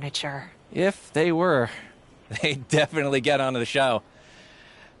moving furniture. If they were, they'd definitely get onto the show.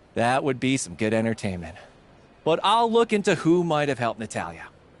 That would be some good entertainment. But I'll look into who might have helped Natalia.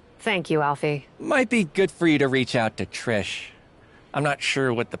 Thank you, Alfie. Might be good for you to reach out to Trish. I'm not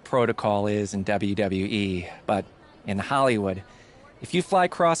sure what the protocol is in WWE, but in Hollywood, if you fly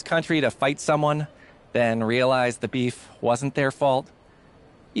cross-country to fight someone, then realize the beef wasn't their fault,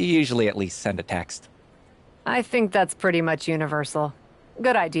 you usually at least send a text. I think that's pretty much universal.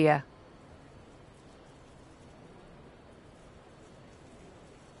 Good idea.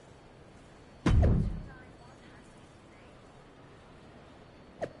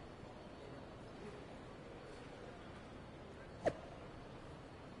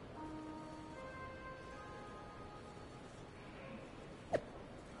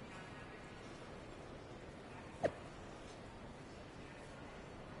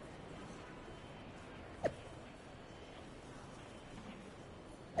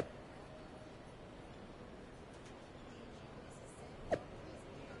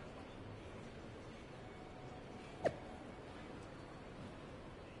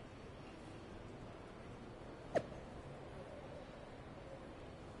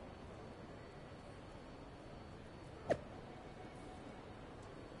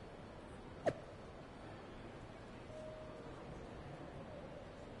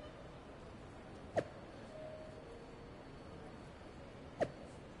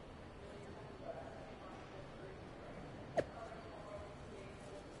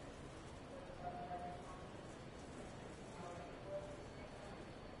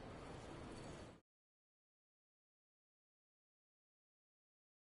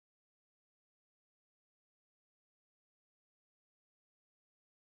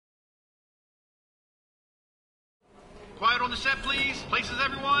 Quiet on the set, please. Places,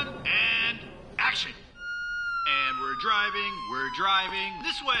 everyone. And action. And we're driving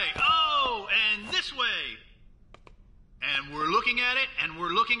this way. Oh, and this way. And we're looking at it, and we're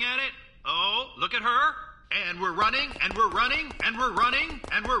looking at it. Oh, look at her. And we're running, and we're running, and we're running,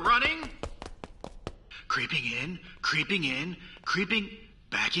 and we're running. Creeping in,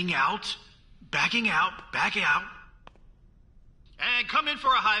 backing out, back out. And come in for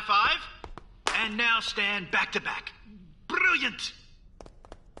a high five. And now stand back to back. Brilliant!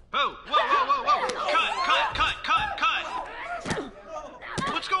 Oh, whoa.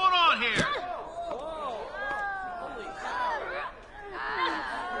 Cut. What's going on here?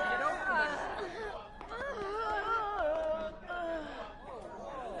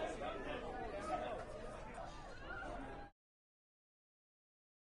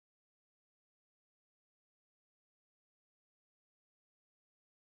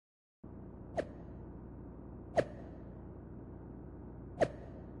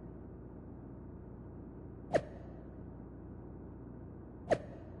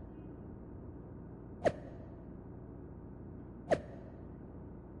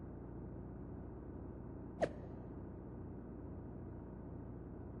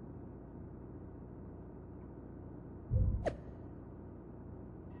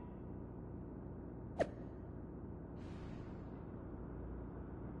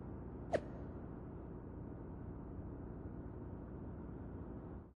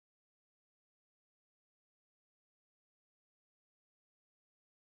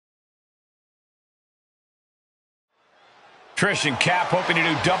 Trish and Cap hoping to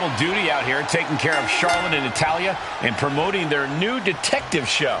do double duty out here, taking care of Charlotte and Natalia and promoting their new detective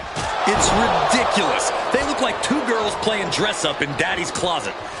show. It's ridiculous. They look like two girls playing dress-up in Daddy's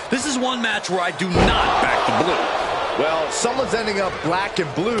closet. This is one match where I do not back the blue. Well, someone's ending up black and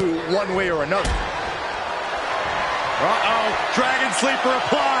blue one way or another. Uh-oh, Dragon Sleeper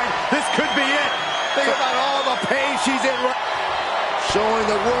applied. This could be it. Think about all the pain she's in. Showing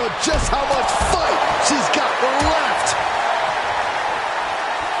the world just how much fight she's got left.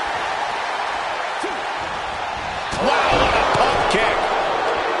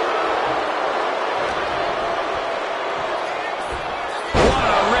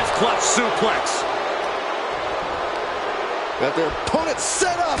 suplex. Got their opponent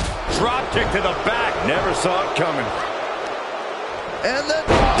set up. Drop kick to the back. Never saw it coming. And the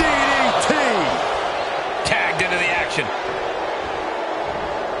DDT. Tagged into the action.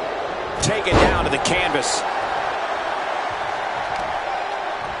 Taken down to the canvas.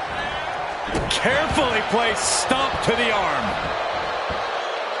 Carefully placed stomp to the arm.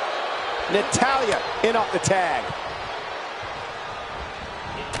 Natalya in off the tag.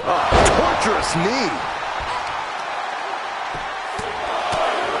 Oh, torturous knee.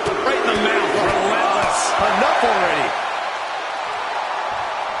 Right in the mouth. Relentless. Enough already.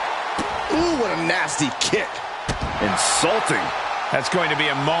 Ooh, what a nasty kick. Insulting. That's going to be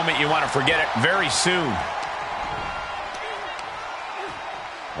a moment you want to forget it very soon.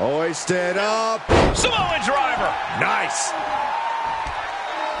 Hoisted up. Samoan driver. Nice.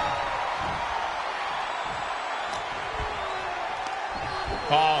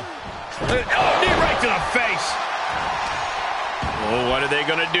 Oh, knee right to the face. Oh, what are they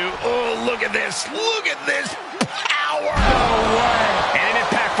going to do? Oh, look at this. Look at this power. No way. And an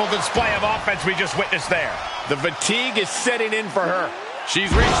impactful display of offense we just witnessed there. The fatigue is setting in for her.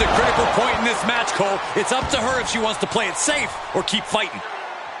 She's reached a critical point in this match, Cole. It's up to her if she wants to play it safe or keep fighting.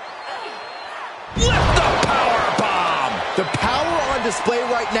 Lift the power bomb. The power on display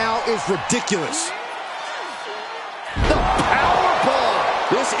right now is ridiculous. The power bomb.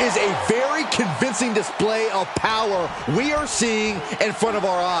 This is a very convincing display of power we are seeing in front of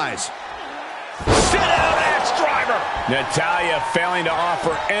our eyes. Sit down, axe driver. Natalya failing to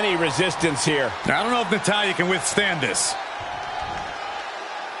offer any resistance here. I don't know if Natalya can withstand this.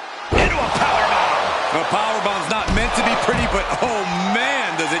 Into a power bomb. A powerbomb's not meant to be pretty, but oh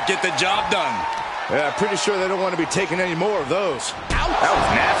man, does it get the job done. Yeah, pretty sure they don't want to be taking any more of those. Ouch. That was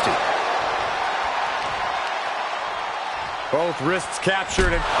nasty. Both wrists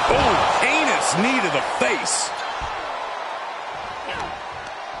captured and oh, heinous knee to the face.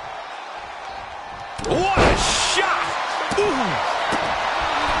 What a shot. Ooh.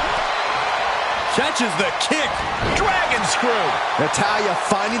 Catches the kick. Dragon screw. Natalya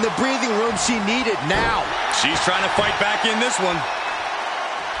finding the breathing room she needed now. She's trying to fight back in this one.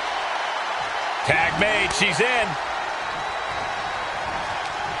 Tag made. She's in.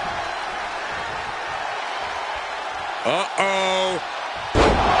 Uh-oh.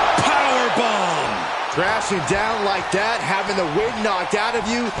 Powerbomb. Crashing down like that, having the wind knocked out of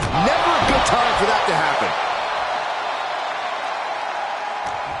you, never a good time for that to happen.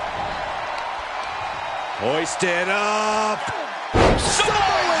 Hoisted up.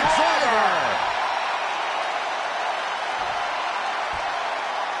 Samoan driver.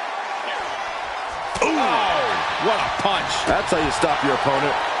 Oh, what a punch. That's how you stop your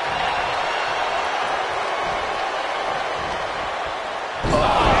opponent.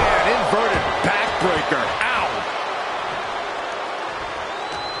 Inverted backbreaker. Ow.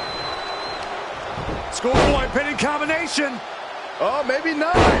 Schoolboy pinning combination. Oh, maybe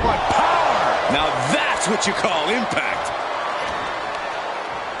not. What power. Now that's what you call impact.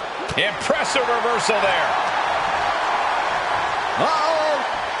 Impressive reversal there. Uh-oh.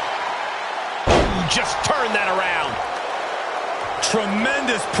 Ooh, just turn that around.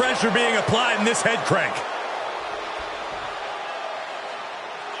 Tremendous pressure being applied in this head crank.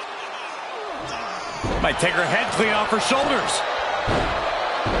 Might take her head clean off her shoulders.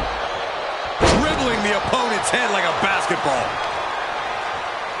 Dribbling the opponent's head like a basketball.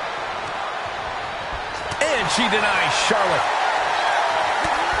 And she denies Charlotte.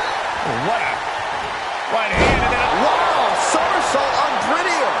 What a right hand and then a Wow, somersault on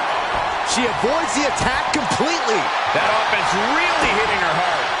Brittany. She avoids the attack completely. That offense really hitting her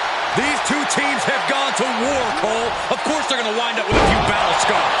hard. These two teams have gone to war, Cole. Of course they're going to wind up with a few battle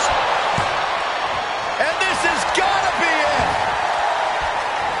scars. And this has got to be it.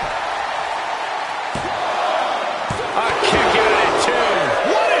 A kick out at two.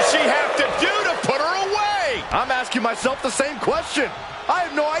 What does she have to do to put her away? I'm asking myself the same question. I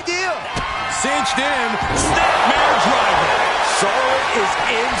have no idea. Cinched in, snapmare driver. Charlotte is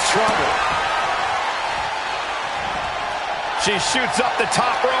in trouble. She shoots up the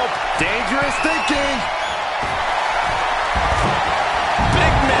top rope. Dangerous thinking.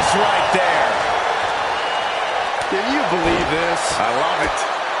 Big miss right there. Can you believe this? I love it.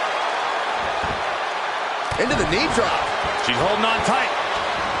 Into the knee drop. She's holding on tight.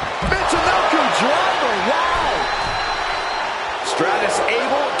 Michinoku driver. Wow. Stratus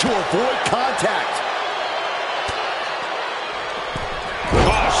able to avoid contact.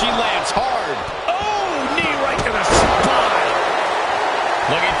 Oh, she lands hard. Oh, knee right to the spine.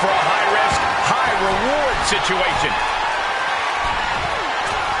 Looking for a high-risk, high-reward situation.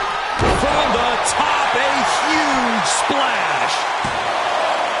 From the top, a huge splash.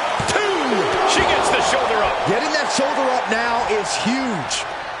 2. She gets the shoulder up. Getting that shoulder up now is huge.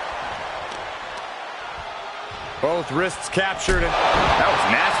 Both wrists captured, and that was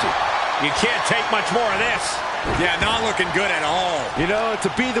nasty. You can't take much more of this. Yeah, not looking good at all. You know, to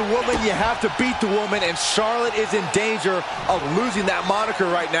be the woman, you have to beat the woman, and Charlotte is in danger of losing that moniker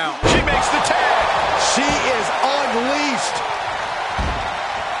right now. She makes the tag. She is unleashed.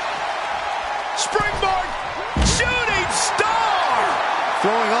 Springboard, shooting star.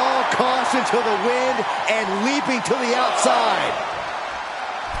 Throwing all caution to the wind and leaping to the outside.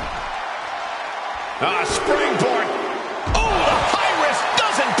 Springboard. Oh, the high risk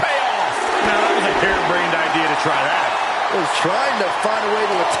doesn't pay off. Now, that was a harebrained idea to try that. Was trying to find a way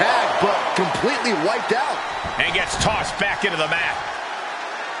to attack, but completely wiped out. And gets tossed back into the mat.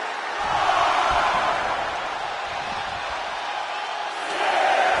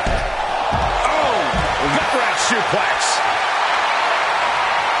 Oh, gut-wrench suplex.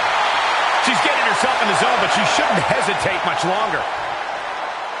 She's getting herself in the zone, but she shouldn't hesitate much longer.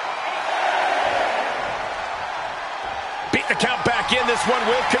 Beat the count back in. This one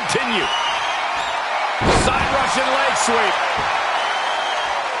will continue. Side Russian leg sweep.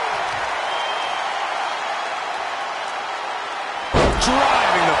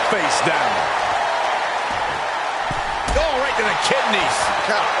 Driving the face down. Oh, right to the kidneys.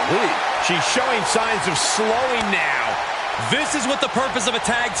 Golly. She's showing signs of slowing now. This is what the purpose of a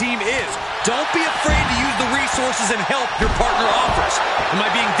tag team is. Don't be afraid to use the resources and help your partner offers. Am I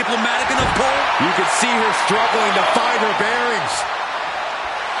being diplomatic enough, Cole? You can see her struggling to find her bearings.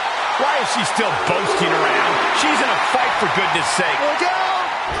 Why is she still boasting around? She's in a fight, for goodness sake. Look out!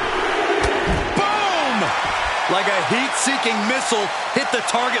 Boom! Like a heat-seeking missile, hit the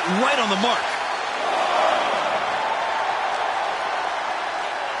target right on the mark.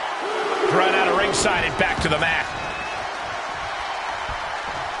 Run out of ringside and back to the mat.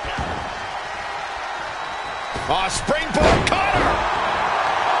 Oh, springboard cutter!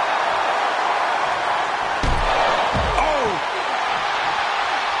 Oh!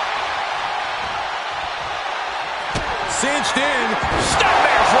 Cinched in.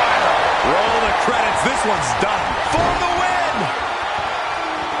 Snapmare driver! Roll the credits. This one's done. For the win!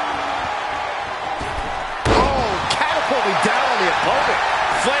 Oh, catapulting down on the opponent.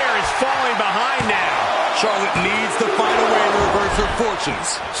 Flair is falling behind now. Charlotte needs to find a way to reverse her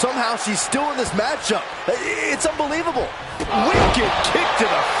fortunes. Somehow she's still in this matchup. It's unbelievable. Wicked kick to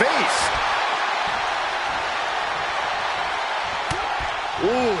the face.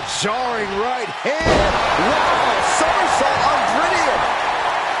 Ooh, jarring right hand. Wow, somersault on Brilliant.